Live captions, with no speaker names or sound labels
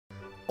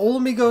Hola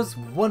amigos,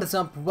 what is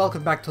up?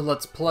 Welcome back to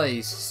Let's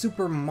Play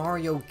Super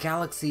Mario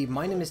Galaxy.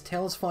 My name is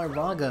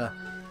Tails5Raga,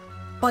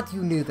 but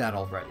you knew that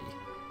already.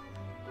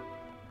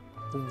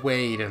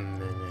 Wait a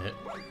minute.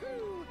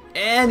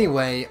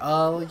 Anyway,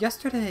 not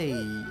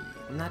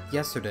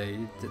yesterday,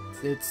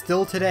 it's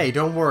still today,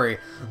 don't worry.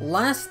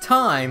 Last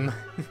time,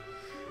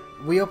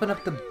 we opened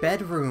up the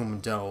bedroom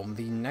dome,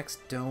 the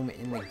next dome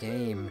in the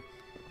game.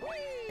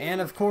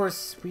 And of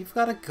course, we've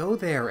got to go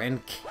there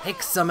and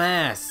kick some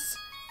ass.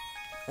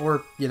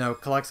 Or, you know,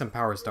 collect some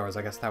power stars,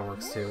 I guess that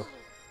works too.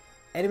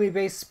 Enemy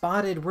base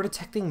spotted, we're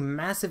detecting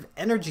massive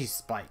energy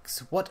spikes.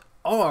 What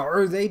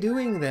are they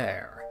doing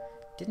there?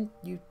 Didn't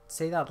you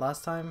say that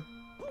last time?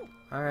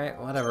 Alright,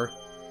 whatever.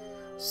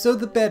 So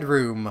the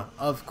bedroom,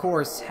 of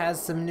course,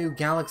 has some new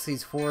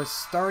galaxies for us,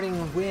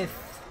 starting with...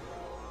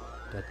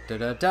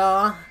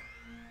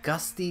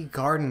 Gusty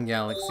Garden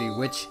Galaxy,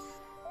 which...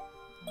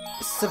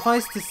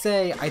 Suffice to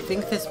say, I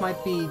think this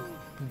might be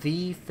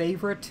the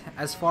favorite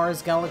as far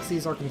as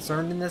galaxies are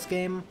concerned in this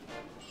game.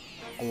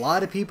 A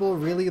lot of people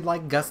really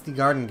like Gusty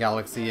Garden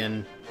Galaxy,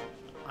 and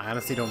I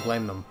honestly don't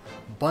blame them.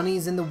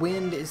 Bunnies in the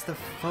Wind is the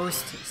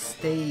first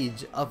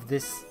stage of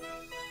this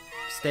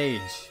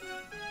stage.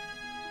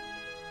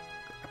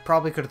 I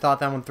probably could have thought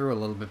that one through a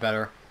little bit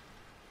better.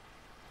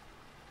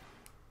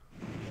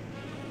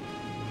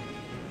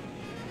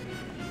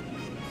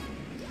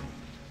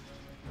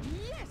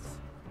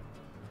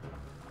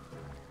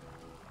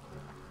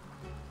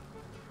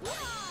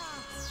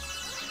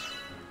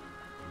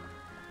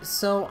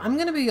 So, I'm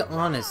gonna be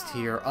honest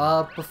here,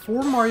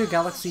 before Mario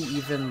Galaxy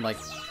even,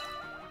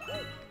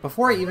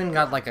 before I even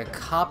got, a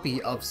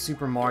copy of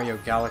Super Mario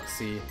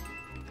Galaxy,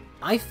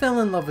 I fell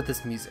in love with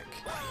this music.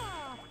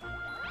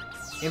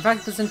 In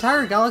fact, this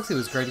entire galaxy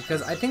was great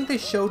because I think they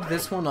showed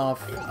this one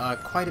off,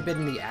 quite a bit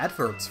in the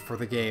adverts for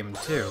the game,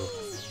 too.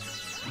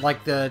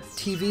 Like the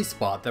TV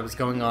spot that was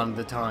going on at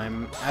the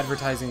time,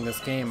 advertising this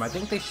game, I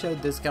think they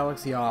showed this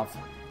galaxy off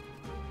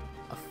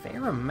a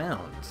fair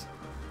amount.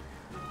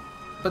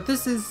 But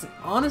this is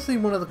honestly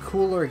one of the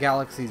cooler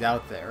galaxies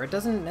out there. It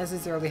doesn't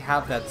necessarily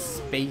have that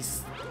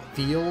space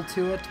feel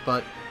to it,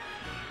 but...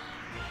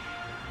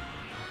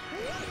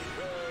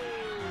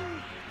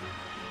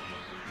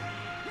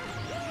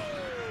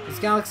 this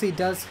galaxy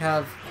does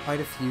have quite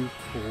a few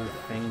cool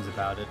things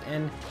about it,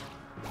 and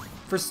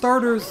for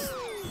starters,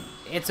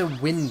 it's a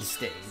wind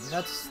stage.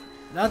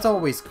 That's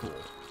always cool.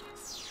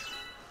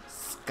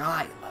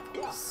 Sky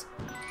levels.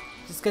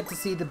 Just get to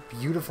see the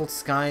beautiful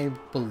sky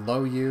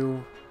below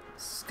you,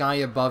 sky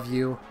above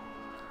you,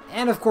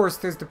 and of course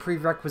there's the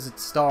prerequisite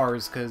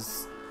stars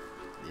because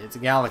it's a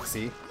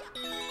galaxy.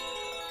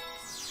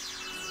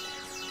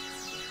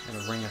 And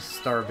a ring of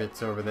star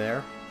bits over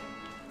there.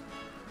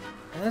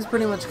 And that's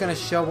pretty much going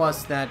to show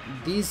us that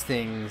these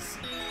things,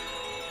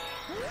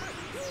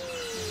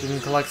 we can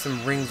collect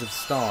some rings of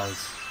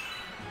stars.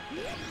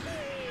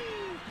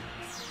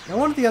 Now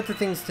one of the other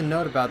things to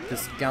note about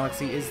this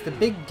galaxy is the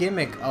big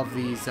gimmick of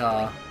these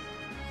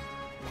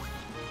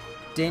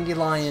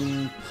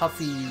dandelion,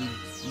 puffy,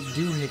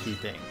 doohickey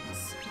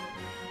things.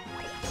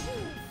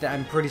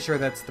 I'm pretty sure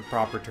that's the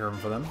proper term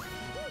for them.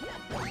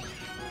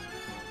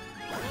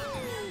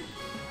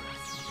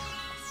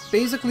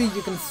 Basically,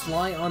 you can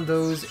fly on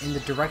those in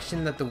the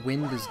direction that the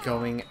wind is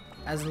going,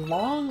 as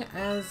long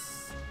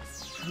as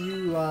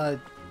you,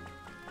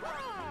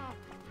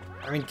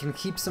 can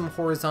keep some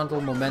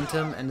horizontal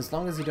momentum, and as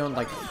long as you don't,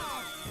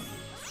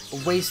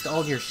 waste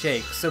all your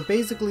shakes. So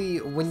basically,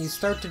 when you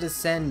start to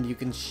descend, you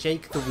can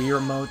shake the Wii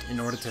Remote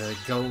in order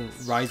to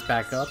rise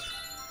back up.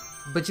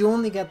 But you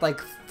only get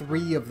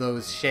 3 of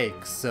those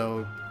shakes,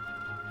 so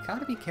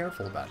gotta be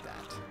careful about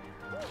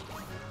that.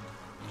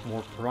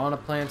 More piranha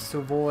plants to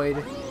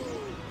avoid.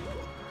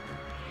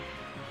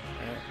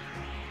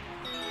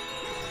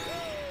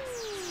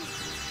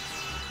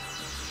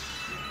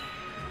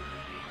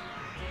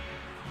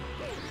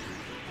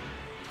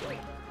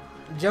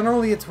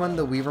 Generally, it's when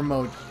the Wii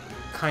Remote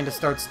kind of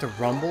starts to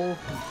rumble,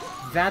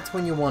 that's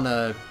when you want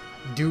to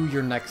do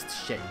your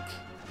next shake.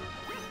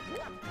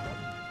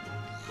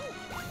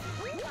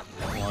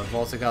 Well, I've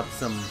also got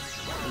some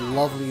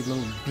lovely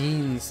little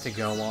beans to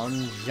go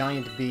on,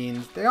 giant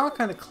beans. They are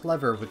kind of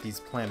clever with these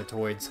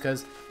planetoids,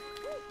 because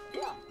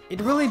it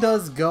really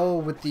does go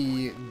with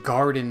the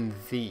garden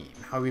theme.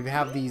 How we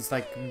have these,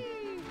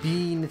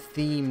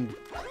 bean-themed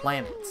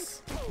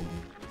planets.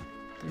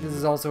 This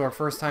is also our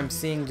first time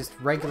seeing just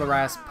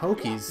regular-ass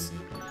Pokies.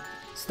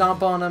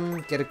 Stomp on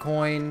them, get a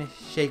coin,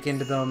 shake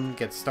into them,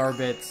 get star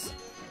bits.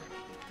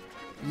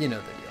 You know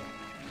the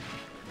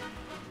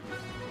deal.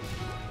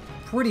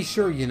 Pretty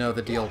sure you know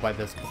the deal by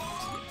this point.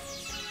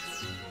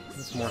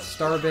 There's more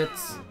star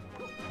bits.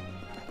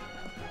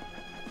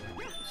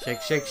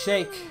 Shake, shake,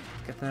 shake.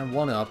 Get that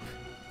one up.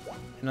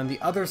 And on the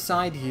other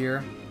side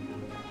here,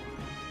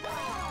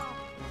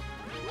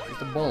 there's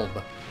the bulb.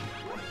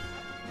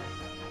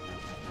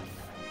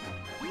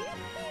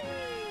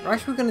 We're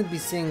actually going to be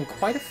seeing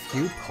quite a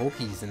few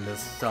Pokies in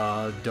this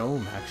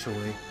dome,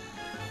 actually.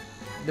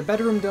 The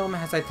bedroom dome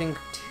has, I think,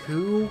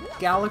 2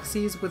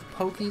 galaxies with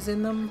Pokies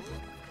in them.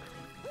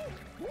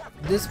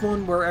 this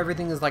one where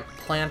everything is like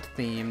plant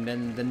themed,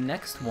 and the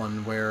next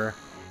one where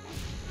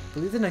I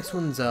believe the next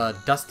one's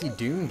Dusty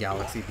Dune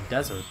Galaxy, the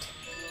desert.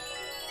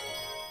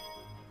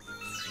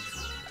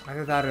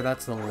 Either that or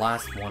that's the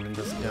last one in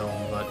this film,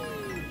 but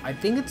I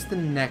think it's the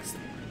next.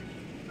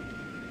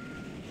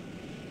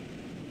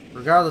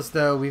 Regardless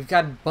though, we've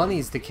got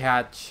bunnies to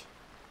catch.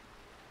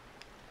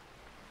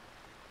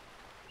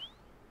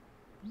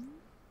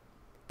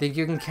 Think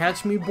you can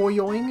catch me,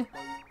 boyoing?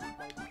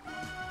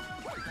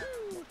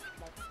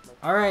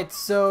 Alright,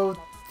 so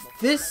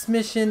this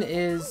mission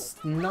is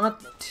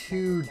not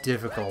too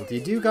difficult. You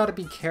do gotta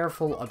be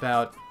careful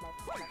about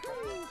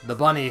the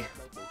bunny.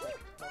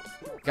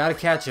 Gotta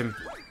catch him.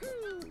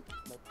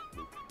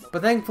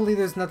 But thankfully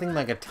there's nothing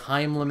like a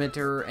time limit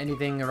or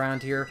anything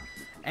around here.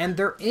 And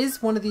there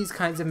is one of these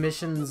kinds of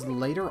missions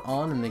later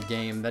on in the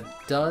game that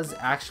does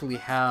actually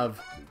have...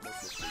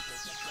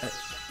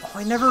 Oh,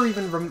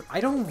 I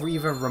don't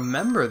even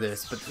remember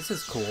this, but this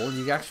is cool.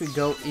 You actually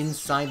go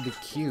inside the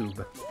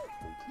cube.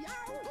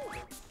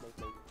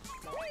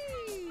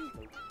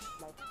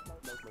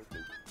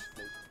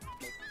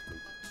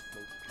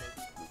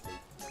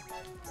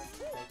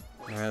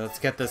 Alright, let's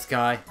get this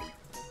guy.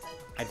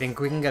 I think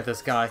we can get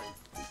this guy.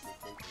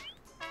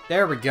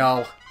 There we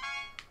go.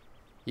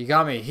 You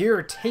got me.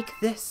 Here, take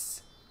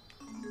this.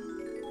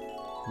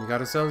 We got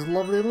ourselves a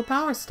lovely little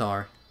power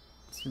star.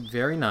 It's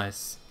very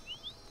nice.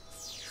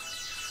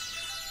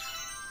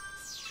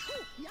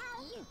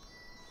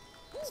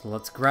 So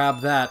let's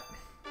grab that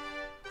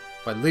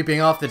by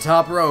leaping off the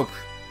top rope.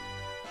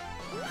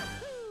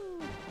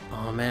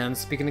 Oh man,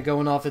 speaking of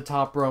going off the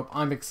top rope,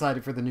 I'm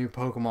excited for the new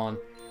Pokemon.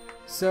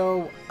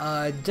 So,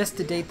 just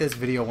to date this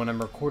video when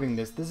I'm recording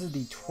this, this is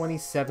the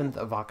 27th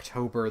of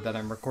October that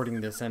I'm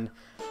recording this, and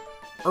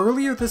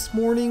earlier this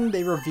morning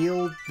they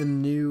revealed the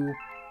new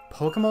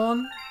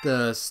Pokemon,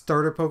 the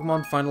starter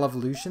Pokemon Final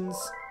Evolutions.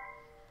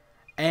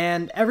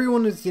 And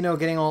everyone is, you know,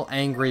 getting all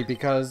angry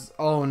because,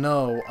 oh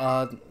no,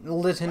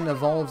 Litten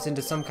evolves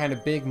into some kind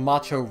of big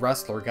macho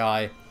wrestler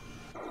guy.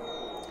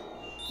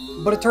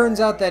 But it turns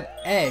out that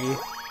A,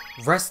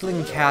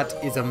 Wrestling Cat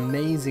is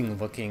amazing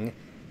looking,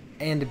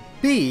 and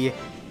B,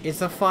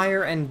 it's a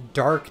fire and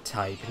dark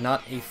type,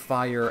 not a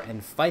fire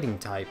and fighting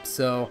type,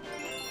 so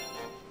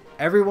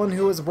everyone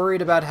who was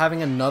worried about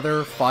having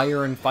another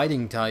fire and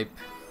fighting type,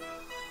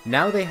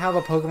 now they have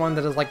a Pokemon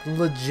that is like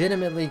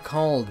legitimately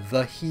called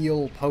the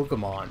Heal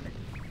Pokemon.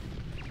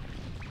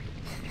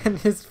 And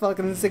his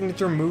fucking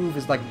signature move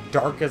is like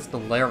Darkest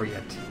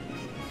Lariat.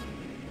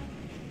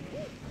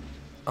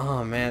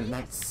 Oh man,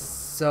 that's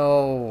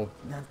so...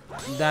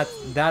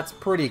 That's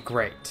pretty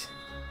great.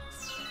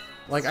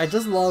 Like, I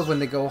just love when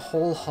they go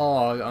whole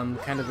hog on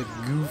kind of the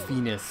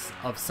goofiness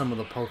of some of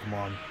the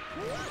Pokemon.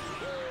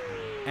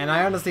 And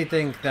I honestly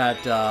think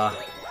that,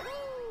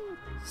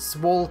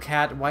 Swole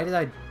Cat... Why did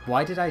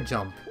I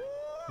jump?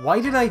 Why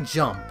did I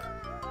jump?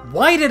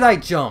 Why did I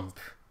jump?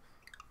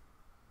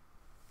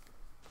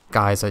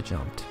 Guys, I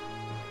jumped.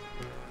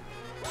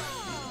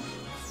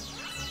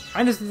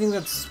 I honestly think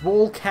that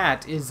Swole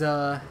Cat is,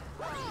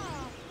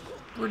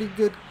 pretty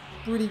good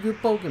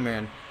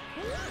Pokemon.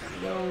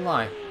 I don't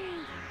lie.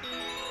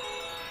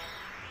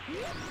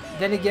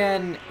 Then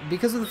again,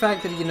 because of the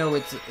fact that, you know,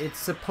 it's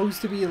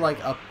supposed to be like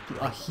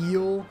a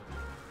heal,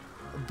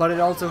 but it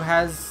also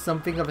has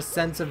something of a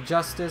sense of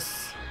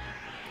justice.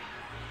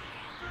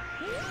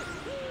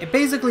 It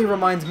basically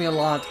reminds me a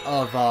lot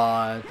of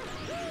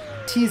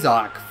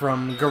Tizok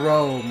from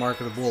Garou, Mark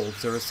of the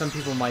Wolves, or as some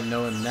people might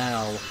know him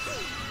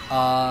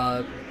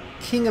now,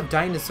 King of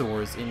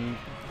Dinosaurs in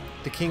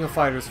The King of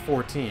Fighters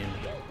 14.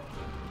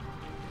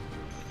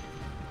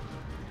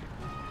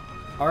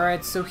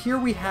 Alright, so here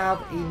we have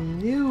a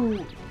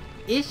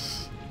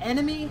new-ish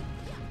enemy?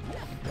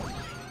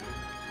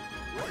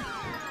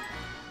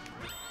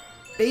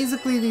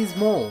 Basically these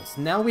moles.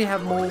 Now we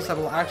have moles that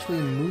will actually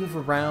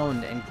move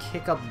around and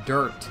kick up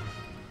dirt.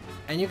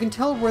 And you can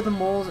tell where the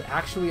moles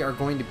actually are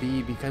going to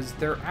be because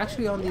they're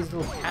actually on these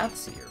little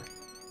paths here.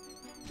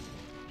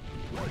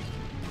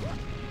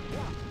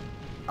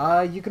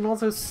 You can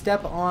also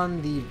step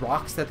on the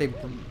rocks that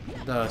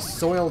the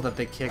soil that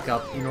they kick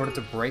up in order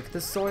to break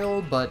the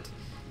soil, but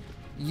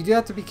you do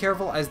have to be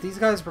careful as these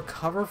guys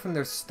recover from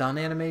their stun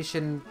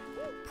animation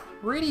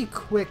pretty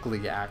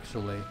quickly,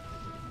 actually.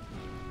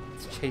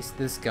 Let's chase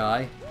this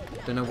guy.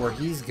 Don't know where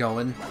he's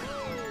going,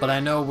 but I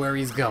know where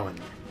he's going.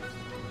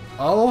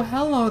 Oh,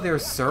 hello there,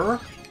 sir.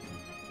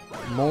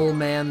 Mole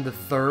Man the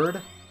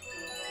Third.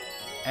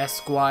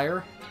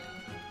 Esquire.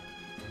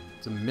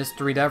 It's a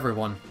mystery to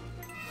everyone.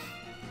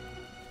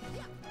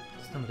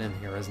 Something in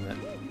here, isn't it?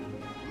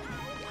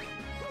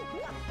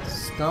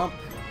 Stump.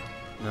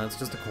 No, it's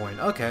just a coin.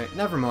 Okay,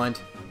 never mind.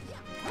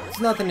 It's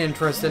nothing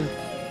interesting.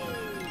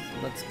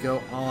 Let's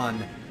go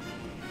on.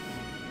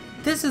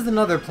 This is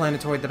another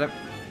planetoid that I'm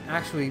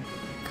actually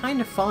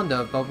kind of fond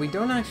of, but we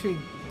don't actually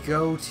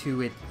go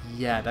to it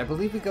yet. I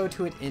believe we go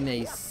to it in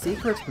a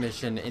secret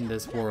mission in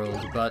this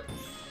world, but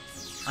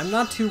I'm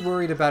not too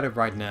worried about it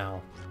right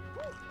now.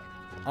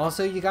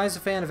 Also, you guys a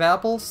fan of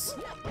apples?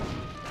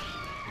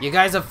 You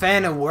guys a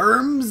fan of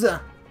worms?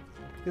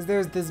 Because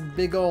there's this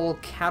big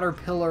old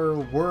caterpillar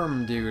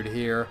worm dude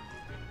here.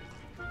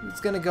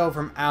 It's gonna go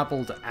from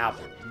apple to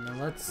apple. Now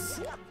let's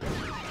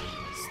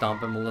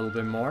stomp him a little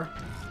bit more.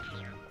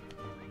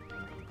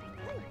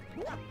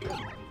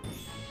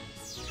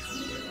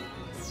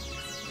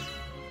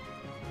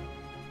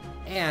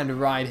 And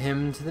ride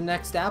him to the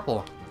next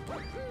apple.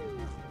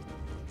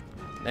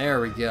 There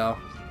we go.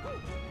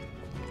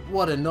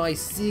 What a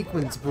nice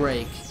sequence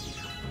break.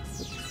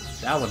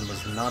 That one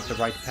was not the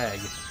right peg.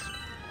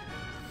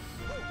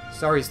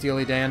 Sorry,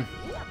 Steely Dan.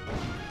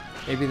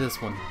 Maybe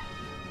this one.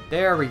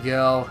 There we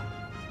go.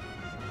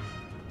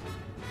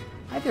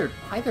 Hi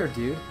there,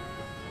 dude.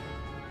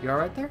 You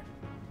alright there?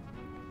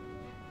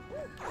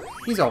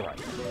 He's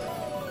alright.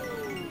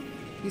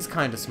 He's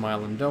kinda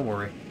smiling, don't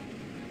worry.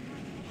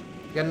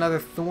 We got another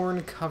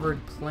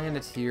thorn-covered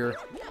planet here.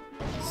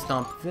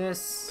 Stomp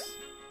this.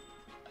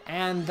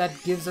 And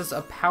that gives us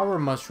a power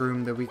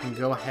mushroom that we can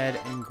go ahead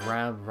and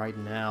grab right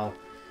now.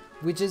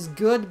 Which is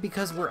good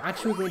because we're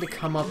actually going to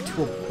come up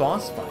to a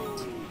boss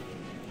fight.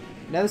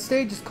 Now the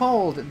stage is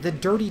called The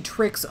Dirty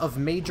Tricks of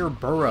Major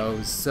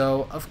Burrows,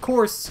 so of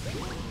course,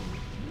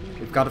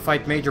 we've got to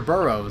fight Major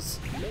Burrows.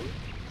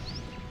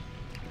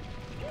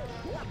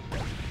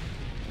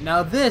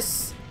 Now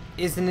this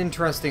is an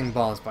interesting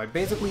boss fight.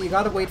 Basically, you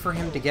gotta wait for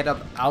him to get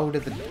up out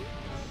of the...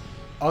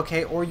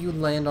 Okay, or you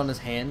land on his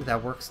hand,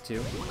 that works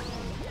too.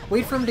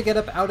 Wait for him to get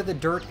up out of the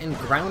dirt and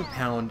ground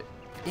pound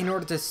in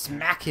order to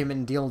smack him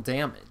and deal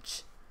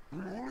damage.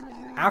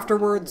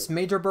 Afterwards,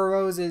 Major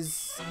Burrows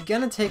is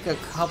gonna take a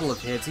couple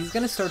of hits. He's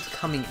gonna start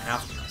coming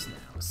after us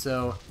now,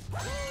 so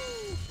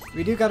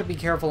we do gotta be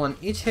careful, and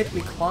each hit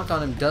we clock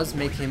on him does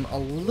make him a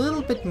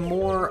little bit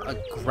more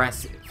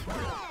aggressive.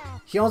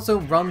 He also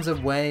runs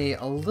away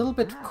a little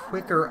bit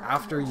quicker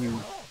after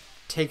you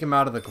take him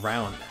out of the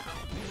ground now.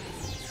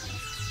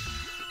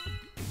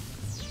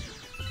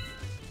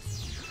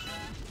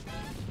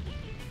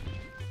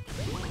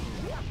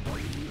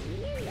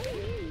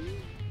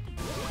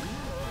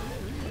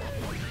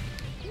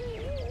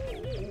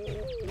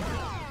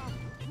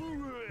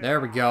 There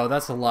we go,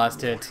 that's the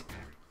last hit.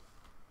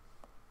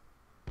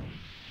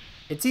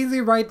 It's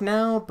easy right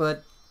now,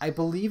 but I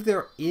believe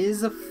there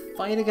is a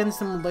fight against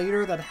him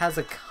later that has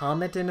a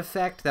comet in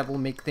effect that will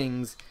make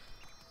things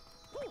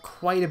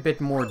quite a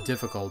bit more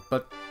difficult.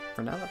 But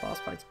for now, that boss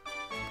fight's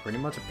pretty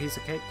much a piece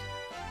of cake.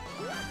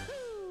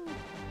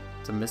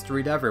 It's a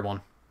mystery to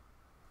everyone.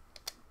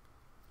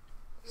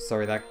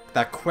 Sorry,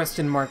 that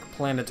question mark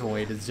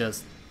planetoid is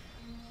just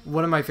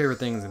one of my favorite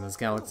things in this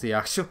galaxy,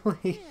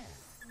 actually.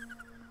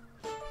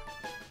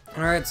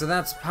 Alright, so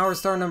that's Power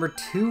Star number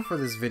 2 for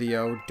this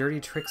video.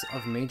 Dirty Tricks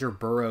of Major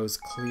Burrows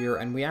clear,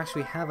 and we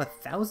actually have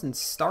 1,000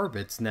 star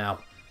bits now.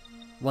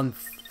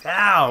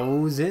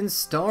 1,000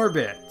 star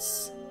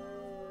bits!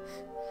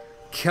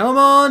 Come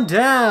on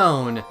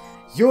down!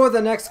 You're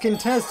the next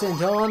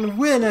contestant on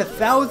Win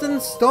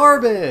 1,000 Star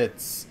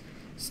Bits!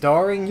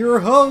 Starring your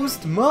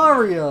host,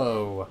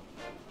 Mario!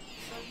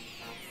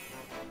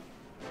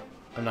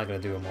 I'm not gonna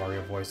do a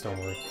Mario voice, don't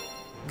worry.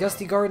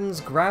 Gusty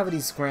Garden's Gravity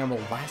Scramble,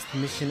 last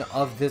mission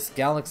of this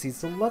galaxy,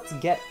 so let's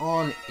get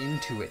on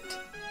into it.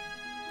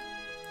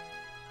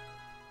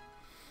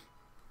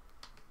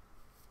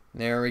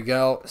 There we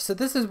go. So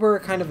this is where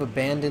it kind of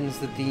abandons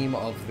the theme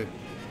of the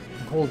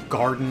whole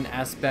garden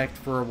aspect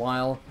for a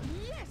while.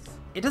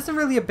 It doesn't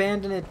really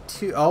abandon it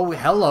too... Oh,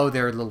 hello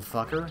there, little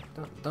fucker.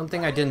 Don't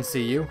think I didn't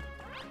see you.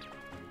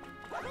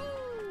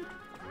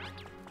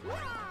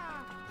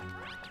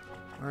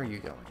 Where are you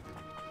going?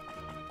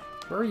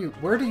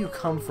 Where do you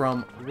come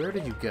from? Where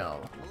did you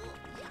go?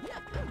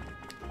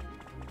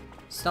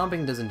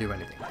 Stomping doesn't do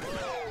anything.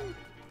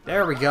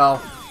 There we go.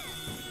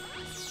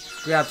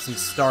 Grab some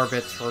star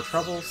bits for our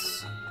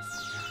troubles.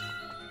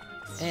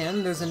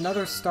 And there's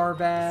another star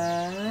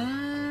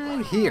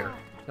bag here.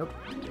 Nope.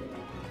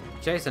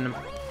 Chasing him.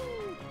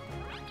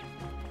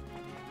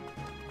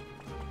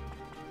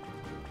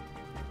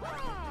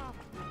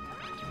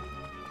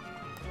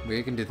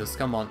 We can do this,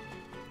 come on.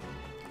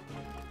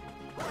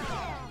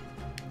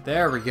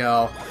 There we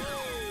go.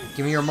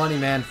 Give me your money,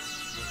 man.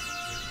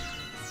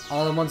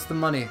 All I want's the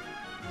money.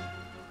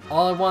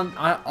 All I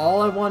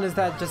want is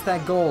just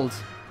that gold.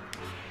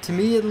 To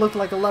me, it looked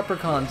like a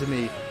leprechaun to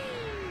me.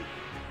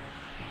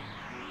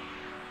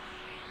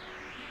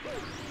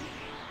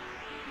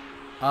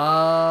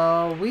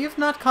 We have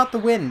not caught the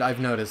wind, I've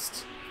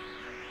noticed.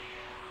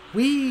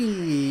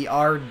 We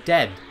are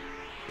dead.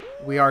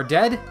 We are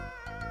dead?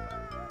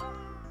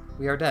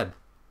 We are dead.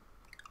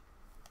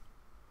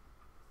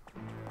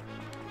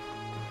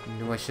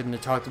 I knew I shouldn't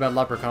have talked about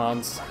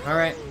leprechauns.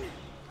 Alright.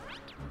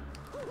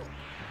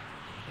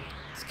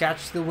 Let's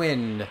catch the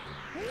wind.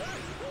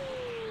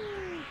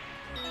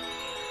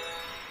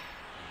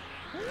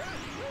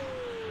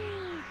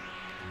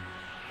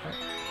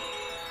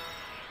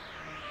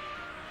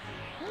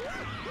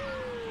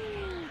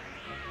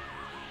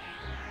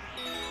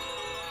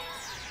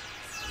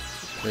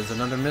 There's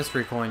another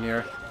mystery coin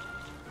here.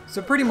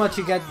 So pretty much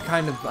you get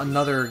kind of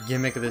another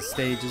gimmick of this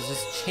stage is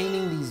just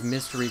chaining these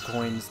mystery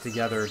coins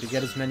together to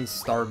get as many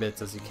star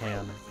bits as you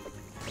can.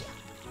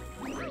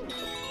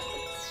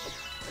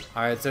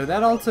 Alright, so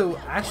that also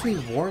actually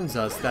warns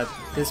us that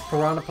this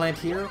piranha plant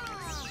here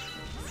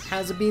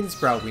has a bean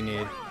sprout we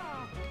need.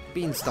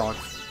 Beanstalk.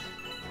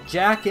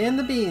 Jack and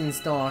the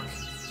beanstalk.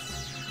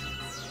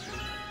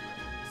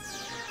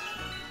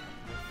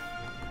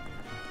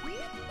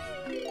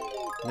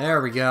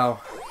 There we go.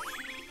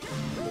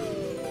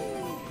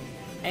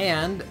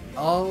 And,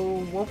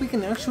 oh, what we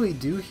can actually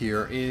do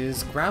here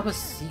is grab a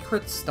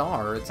secret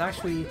star. It's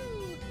actually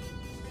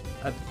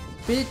a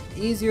bit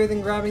easier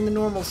than grabbing the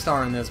normal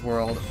star in this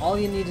world. All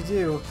you need to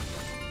do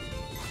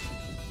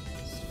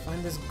is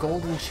find this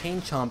golden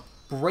chain chomp,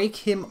 break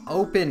him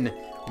open,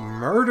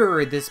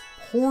 murder this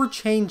poor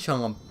chain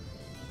chomp.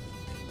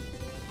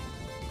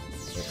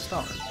 Get a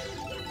star.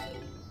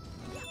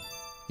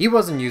 He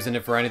wasn't using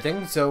it for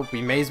anything, so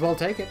we may as well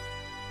take it.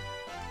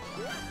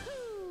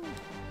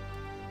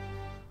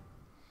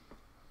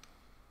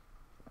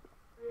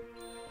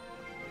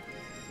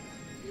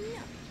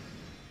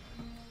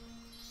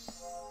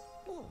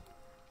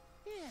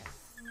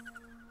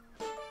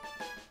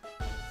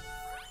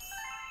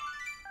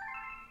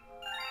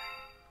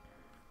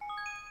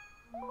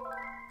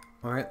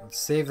 Alright, let's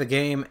save the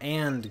game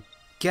and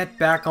get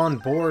back on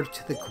board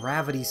to the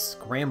gravity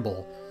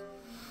scramble.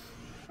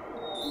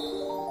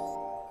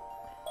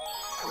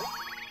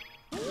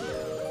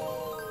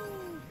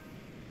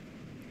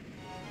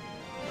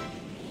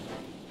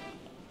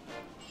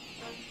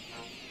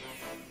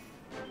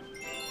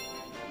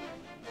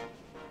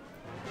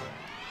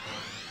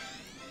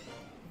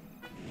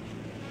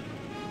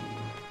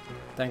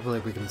 Thankfully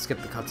we can skip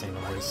the cutscene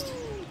at least.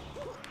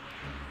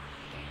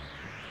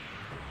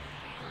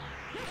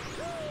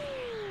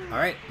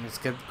 Alright, let's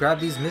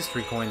grab these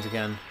mystery coins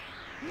again.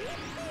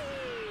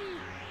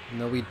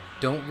 No, we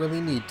don't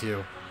really need to.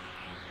 In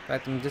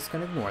fact, I'm just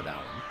gonna ignore that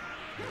one.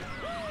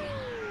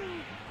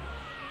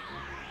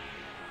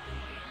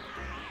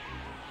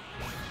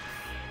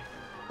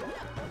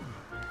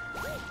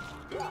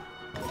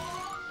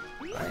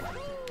 Alright.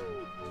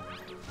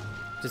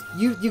 Just,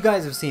 you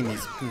guys have seen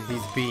these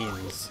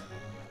beans.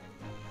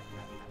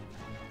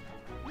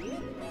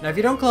 Now, if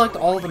you don't collect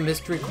all the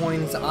mystery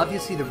coins,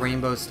 obviously the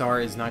rainbow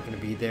star is not going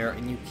to be there,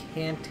 and you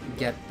can't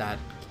get that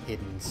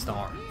hidden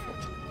star,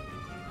 unfortunately.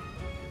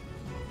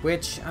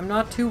 Which I'm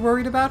not too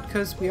worried about,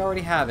 because we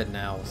already have it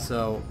now,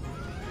 so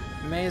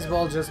may as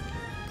well just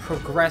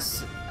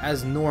progress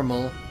as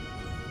normal,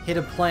 hit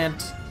a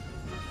plant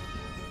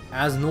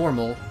as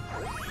normal,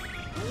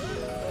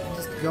 and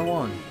just go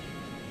on.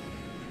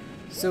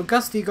 So,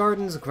 Gusty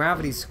Garden's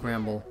Gravity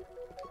Scramble.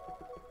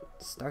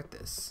 Let's start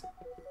this.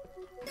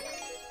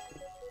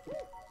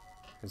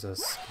 There's a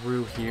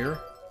screw here.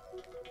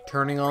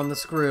 Turning on the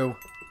screw.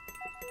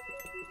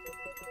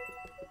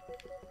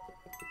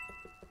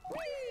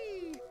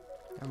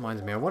 That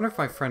reminds me, I wonder if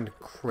my friend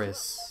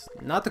Chris,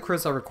 not the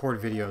Chris I record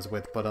videos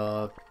with, but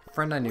a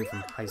friend I knew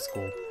from high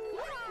school.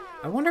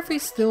 I wonder if he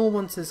still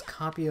wants his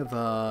copy of,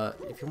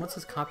 if he wants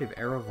his copy of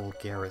Era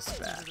Vulgaris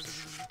back.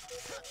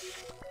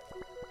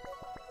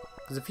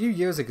 Because a few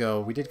years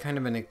ago, we did kind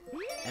of an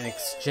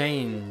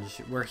exchange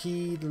where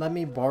he let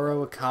me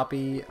borrow a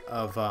copy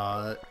of,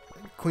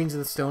 Queens of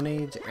the Stone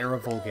Age, Era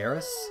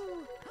Vulgaris.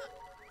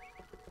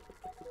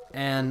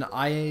 And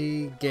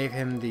I gave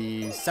him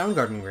the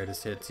Soundgarden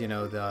Greatest Hits, you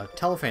know, the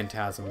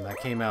Telephantasm that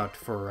came out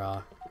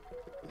for,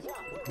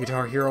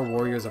 Guitar Hero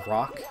Warriors of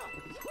Rock.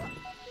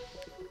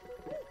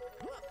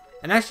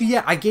 And actually,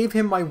 yeah, I gave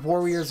him my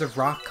Warriors of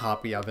Rock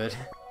copy of it.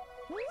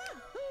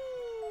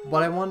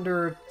 But I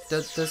wonder,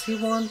 does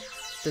he want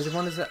his,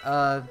 Queens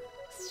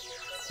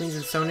of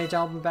the Stone Age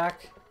album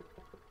back?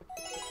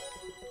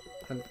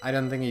 I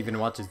don't think he even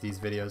watches these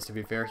videos, to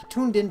be fair. He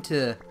tuned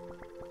into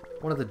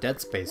one of the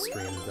Dead Space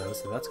streams, though,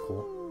 so that's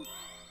cool.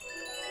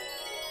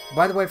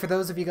 By the way, for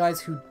those of you guys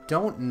who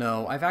don't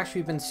know, I've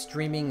actually been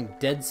streaming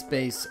Dead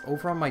Space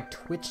over on my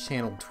Twitch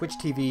channel,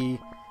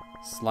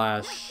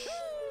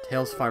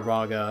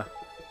 twitch.tv/TalesFiraga,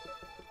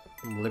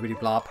 Liberty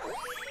Blop.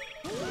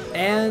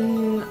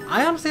 And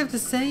I honestly have to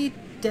say,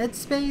 Dead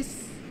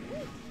Space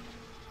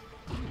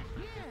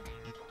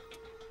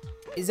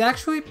is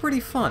actually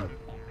pretty fun.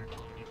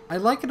 I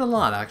like it a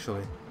lot,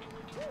 actually.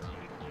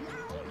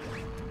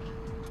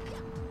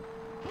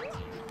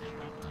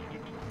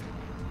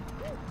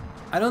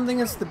 I don't think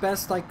it's the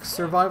best, like,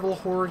 survival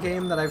horror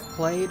game that I've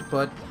played,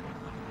 but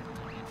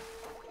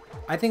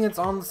I think it's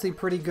honestly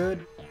pretty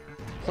good.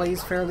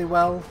 Plays fairly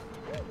well.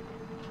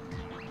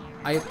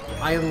 I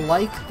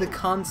like the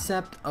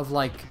concept of,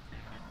 like,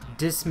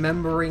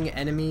 dismembering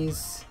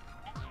enemies,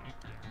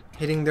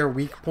 hitting their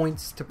weak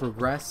points to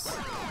progress.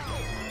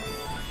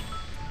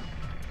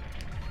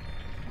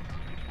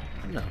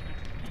 No.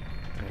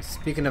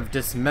 Speaking of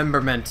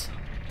dismemberment,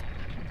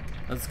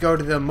 let's go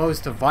to the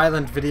most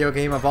violent video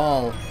game of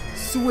all,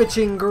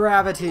 Switching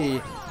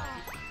Gravity.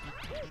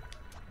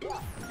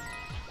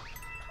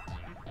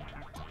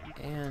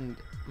 And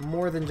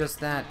more than just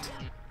that,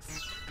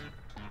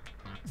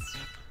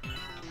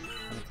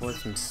 Or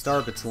some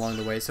star bits along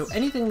the way. So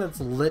anything that's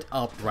lit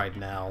up right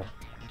now,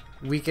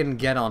 we can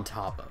get on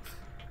top of.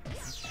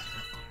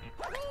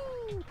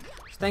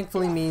 Which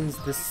thankfully means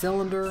the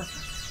cylinder,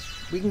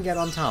 we can get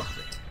on top of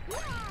it.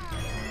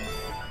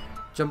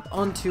 Jump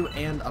onto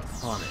and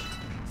upon it.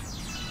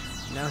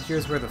 Now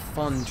here's where the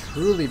fun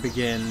truly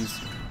begins.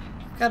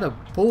 We've got a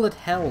bullet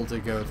hell to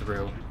go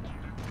through.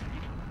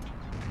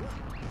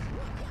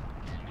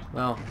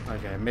 Well,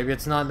 okay, maybe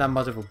it's not that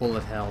much of a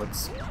bullet hell.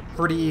 It's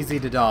pretty easy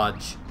to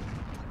dodge.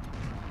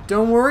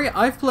 Don't worry,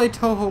 I've played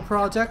Touhou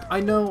Project. I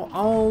know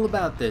all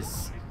about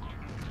this.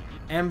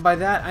 And by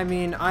that, I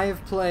mean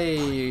I've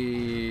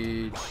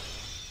played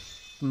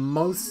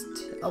most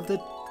of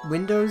the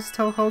Windows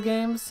Touhou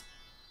games.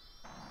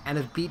 And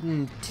have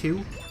beaten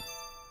 2.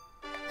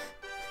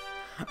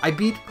 I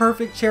beat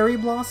Perfect Cherry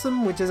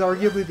Blossom, which is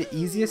arguably the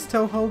easiest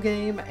Touhou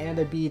game. And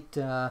I beat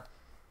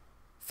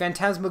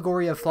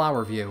Phantasmagoria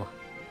Flower View.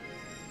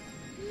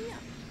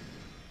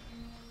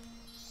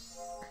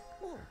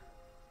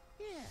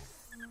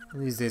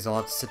 These days I'll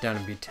have to sit down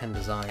and beat 10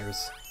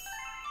 Desires.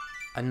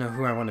 I don't know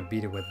who I want to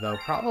beat it with though.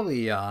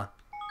 Probably either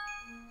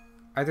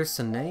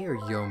Sune or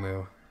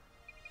Yomu.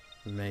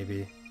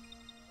 Maybe.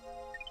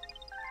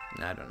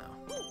 I don't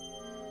know.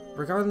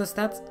 Regardless,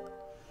 that's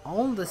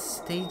all the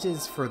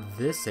stages for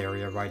this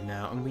area right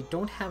now, and we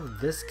don't have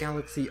this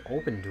galaxy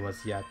open to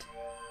us yet.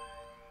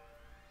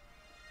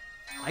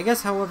 I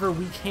guess, however,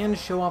 we can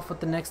show off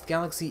what the next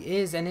galaxy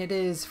is, and it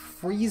is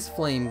Freeze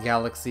Flame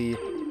Galaxy.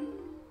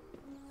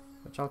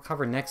 Which I'll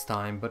cover next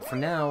time, but for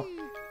now,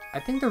 I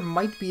think there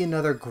might be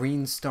another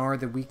green star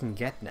that we can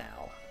get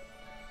now.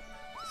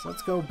 So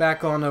let's go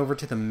back on over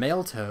to the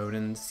Male Toad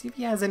and see if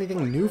he has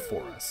anything new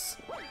for us.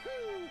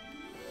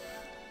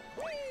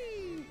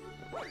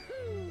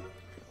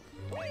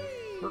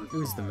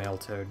 Who's the Male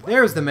Toad?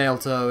 There's the Male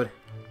Toad!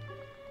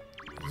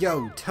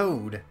 Yo,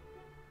 Toad!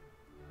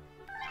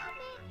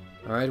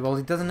 Alright, well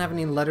he doesn't have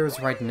any letters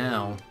right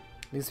now.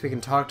 At least we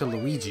can talk to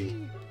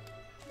Luigi.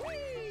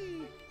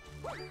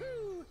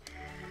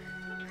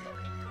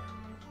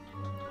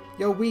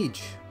 Yo,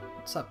 Weege,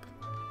 what's up?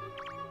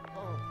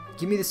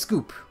 Give me the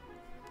scoop.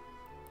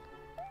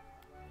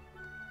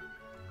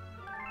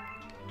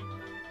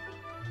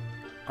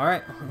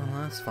 Alright,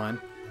 well, that's fine.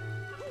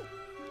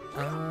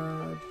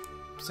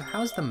 So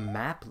how's the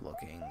map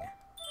looking?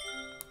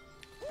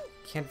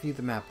 Can't view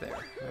the map there.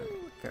 Alright,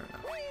 fair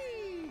enough.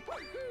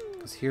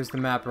 Because here's the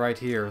map right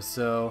here,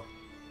 so...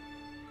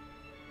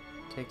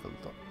 take a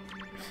look.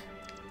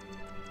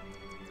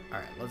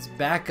 Alright, let's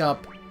back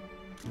up,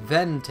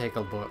 then take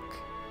a look.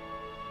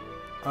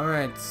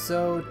 Alright,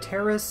 so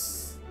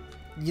Terrace...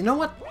 You know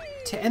what?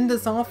 To end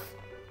this off,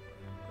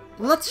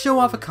 let's show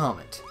off a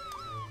comet.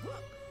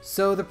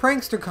 So the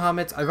Prankster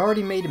Comets, I've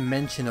already made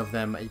mention of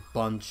them a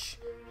bunch,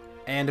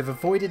 and have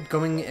avoided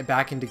going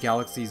back into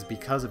galaxies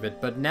because of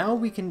it, but now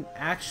we can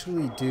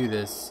actually do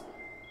this.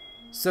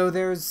 So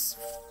there's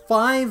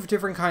 5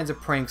 different kinds of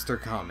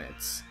Prankster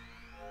Comets.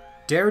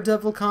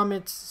 Daredevil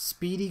Comet,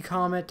 Speedy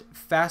Comet,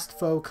 Fast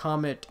Foe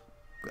Comet,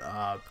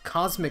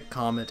 Cosmic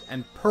Comet,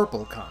 and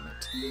Purple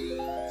Comet.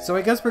 So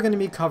I guess we're going to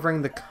be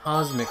covering the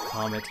Cosmic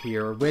Comet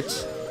here,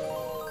 which,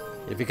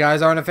 if you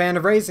guys aren't a fan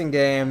of racing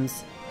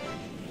games,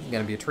 is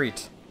going to be a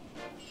treat.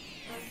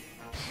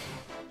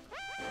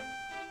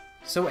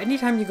 So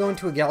anytime you go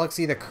into a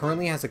galaxy that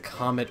currently has a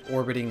comet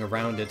orbiting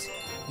around it,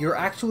 you're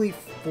actually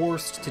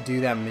forced to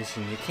do that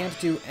mission. You can't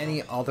do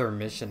any other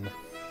mission.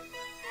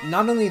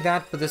 Not only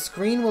that, but the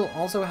screen will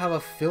also have a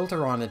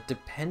filter on it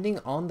depending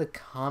on the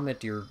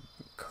comet you're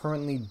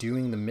currently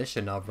doing the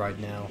mission of right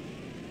now.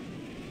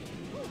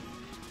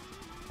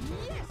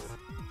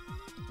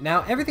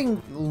 Now,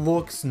 everything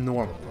looks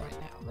normal right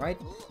now, right?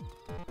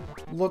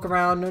 Look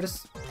around,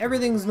 notice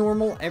everything's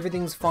normal,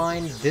 everything's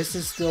fine, this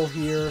is still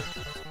here.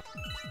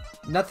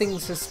 Nothing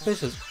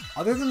suspicious,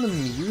 other than the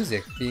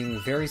music being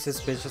very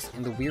suspicious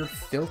and the weird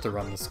filter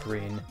on the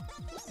screen.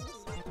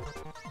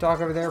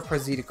 Talk over there,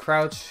 press Z to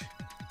crouch.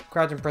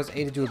 Crouch and press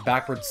A to do a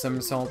backward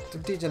somersault.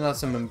 They're teaching us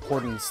some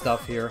important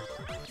stuff here.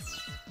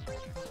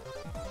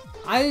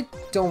 I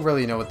don't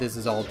really know what this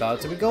is all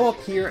about, so we go up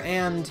here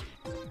and...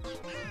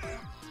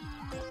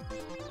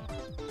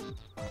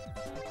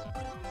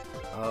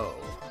 oh.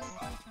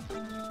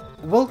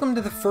 Welcome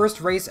to the first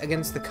race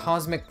against the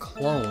Cosmic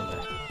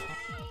Clone.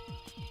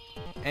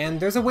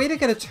 And there's a way to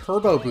get a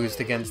turbo boost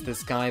against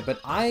this guy, but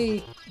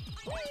I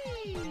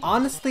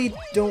honestly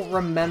don't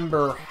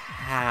remember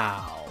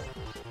how.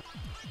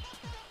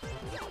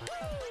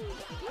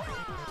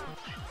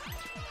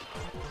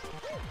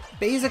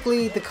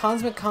 Basically, the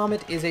Cosmic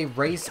Comet is a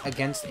race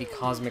against a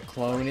Cosmic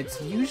Clone.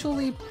 It's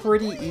usually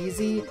pretty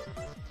easy.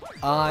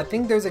 I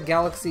think there's a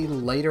galaxy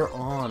later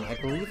on. I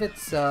believe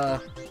it's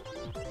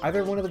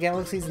either one of the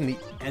galaxies in the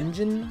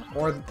engine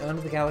or one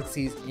of the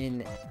galaxies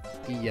in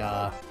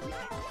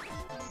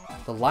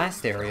the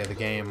last area of the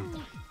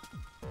game,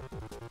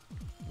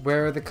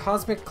 where the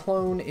Cosmic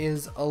Clone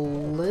is a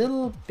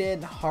little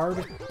bit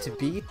hard to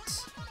beat.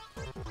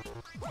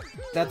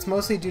 That's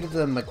mostly due to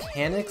the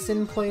mechanics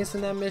in place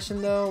in that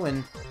mission, though,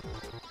 and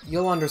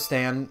you'll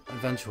understand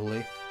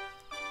eventually.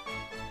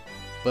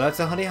 But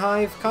that's a Honey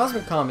Hive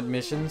Cosmic Comet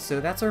mission,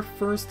 so that's our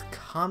first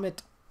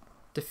comet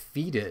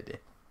defeated,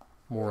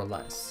 more or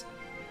less.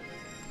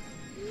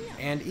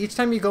 And each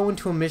time you go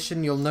into a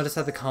mission, you'll notice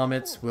that the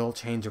comets will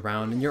change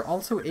around, and you're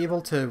also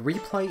able to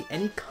replay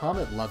any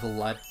comet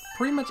level at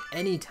pretty much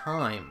any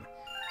time.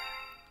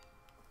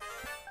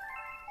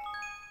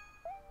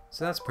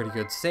 So that's pretty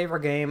good. Save our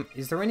game.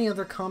 Is there any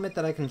other comet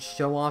that I can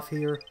show off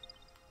here?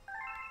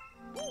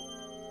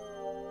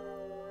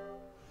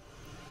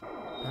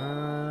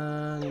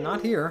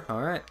 Not here.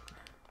 Alright.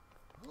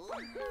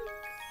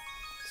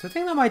 So I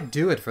think that might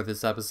do it for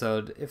this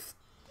episode. If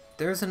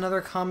there's another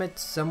comet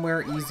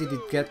somewhere easy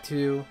to get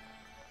to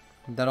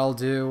that I'll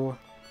do,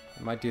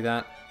 I might do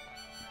that.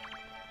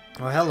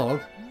 Oh, hello,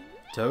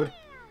 Toad.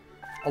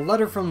 A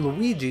letter from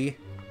Luigi.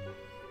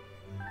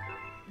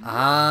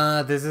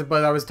 Ah, this is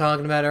what I was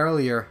talking about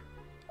earlier.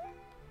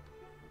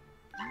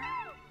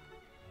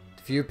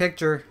 To view a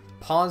picture,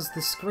 pause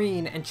the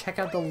screen and check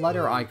out the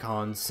letter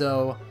icon.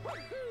 So,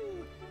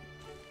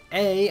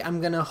 I'm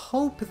gonna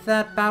hope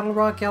that Battle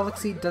Rock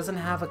Galaxy doesn't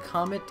have a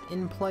comet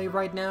in play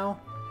right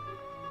now.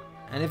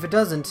 And if it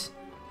doesn't,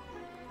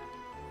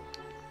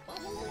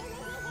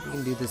 we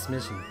can do this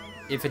mission.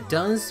 If it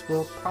does,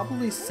 we'll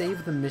probably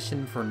save the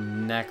mission for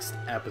next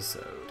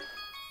episode.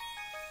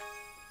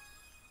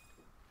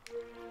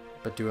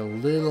 But do a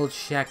little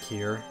check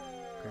here.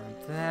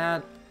 Grab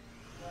that.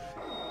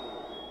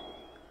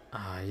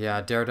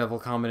 Yeah, Daredevil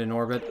Comet in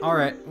orbit.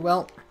 Alright,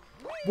 well,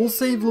 we'll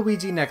save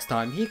Luigi next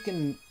time. He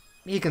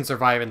can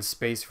survive in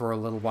space for a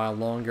little while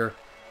longer.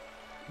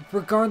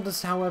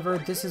 Regardless, however,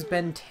 this has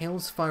been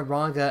Tales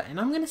Firaga, and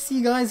I'm gonna see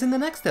you guys in the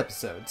next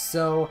episode.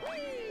 So,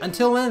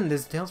 until then,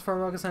 this is Tales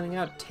Firaga signing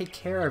out. Take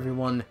care,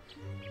 everyone.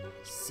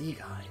 See you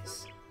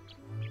guys.